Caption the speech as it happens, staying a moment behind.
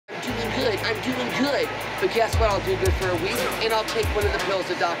good. I'm doing good. But guess what? I'll do good for a week, and I'll take one of the pills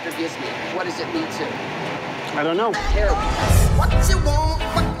the doctor gives me. What does it lead to? I don't know. Heroin. What you want,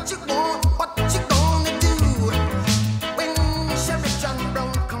 what you want, what you gonna do when Sheriff John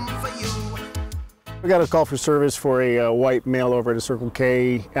Brown come for you? We got a call for service for a white male over at a Circle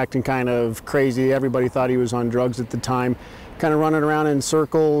K, acting kind of crazy. Everybody thought he was on drugs at the time. Kind of running around in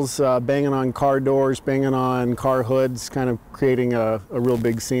circles, banging on car doors, banging on car hoods, kind of creating a real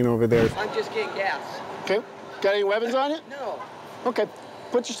big scene over there. I'm just getting gas. Okay. Got any weapons on it? No. Okay.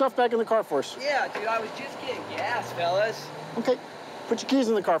 Put your stuff back in the car for us. Yeah, dude, I was just getting gas, fellas. Okay. Put your keys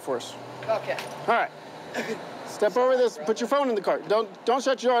in the car for us. Okay. All right. Step over this. Put your phone in the car. Don't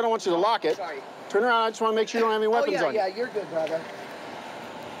shut your door. I don't want you to lock it. Sorry. Turn around. I just want to make sure you don't have any weapons on you. Yeah, you're good, brother.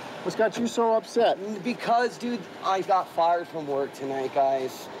 What's got you so upset? Because, dude, I got fired from work tonight,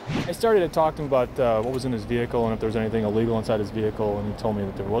 guys. I started talking about what was in his vehicle and if there was anything illegal inside his vehicle, and he told me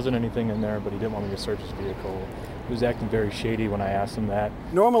that there wasn't anything in there, but he didn't want me to search his vehicle. He was acting very shady when I asked him that.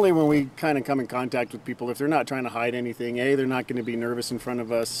 Normally when we kind of come in contact with people, if they're not trying to hide anything, they're not going to be nervous in front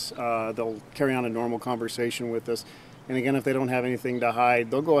of us. They'll carry on a normal conversation with us. And again, if they don't have anything to hide,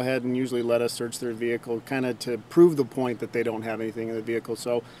 they'll go ahead and usually let us search their vehicle, kind of to prove the point that they don't have anything in the vehicle.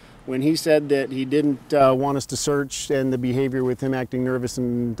 So when he said that he didn't want us to search, and the behavior with him acting nervous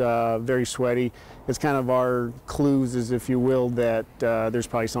and very sweaty, it's kind of our clues, as if you will, that there's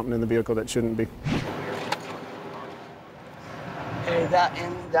probably something in the vehicle that shouldn't be. Hey,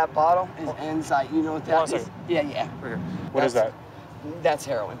 that bottle is Enzyte. You know what that is? Yeah. Right here. What is that? That's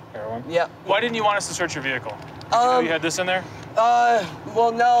heroin. Heroin? Yep. Why didn't you want us to search your vehicle? Did you know you had this in there?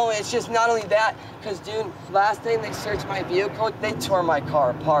 Well, no, it's just not only that, because, dude, last time they searched my vehicle, they tore my car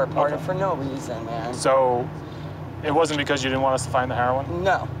apart for no reason, man. So it wasn't because you didn't want us to find the heroin?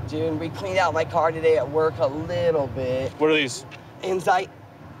 No, dude, we cleaned out my car today at work a little bit. What are these? Enzyte.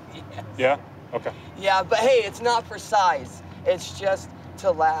 Yeah? Okay. Yeah, but hey, it's not for size. It's just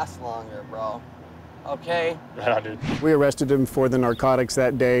to last longer, bro. Okay? Right on, dude. We arrested him for the narcotics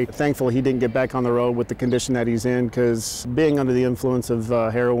that day. Thankfully, he didn't get back on the road with the condition that he's in, because being under the influence of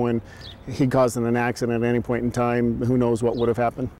heroin, he caused an accident at any point in time. Who knows what would have happened.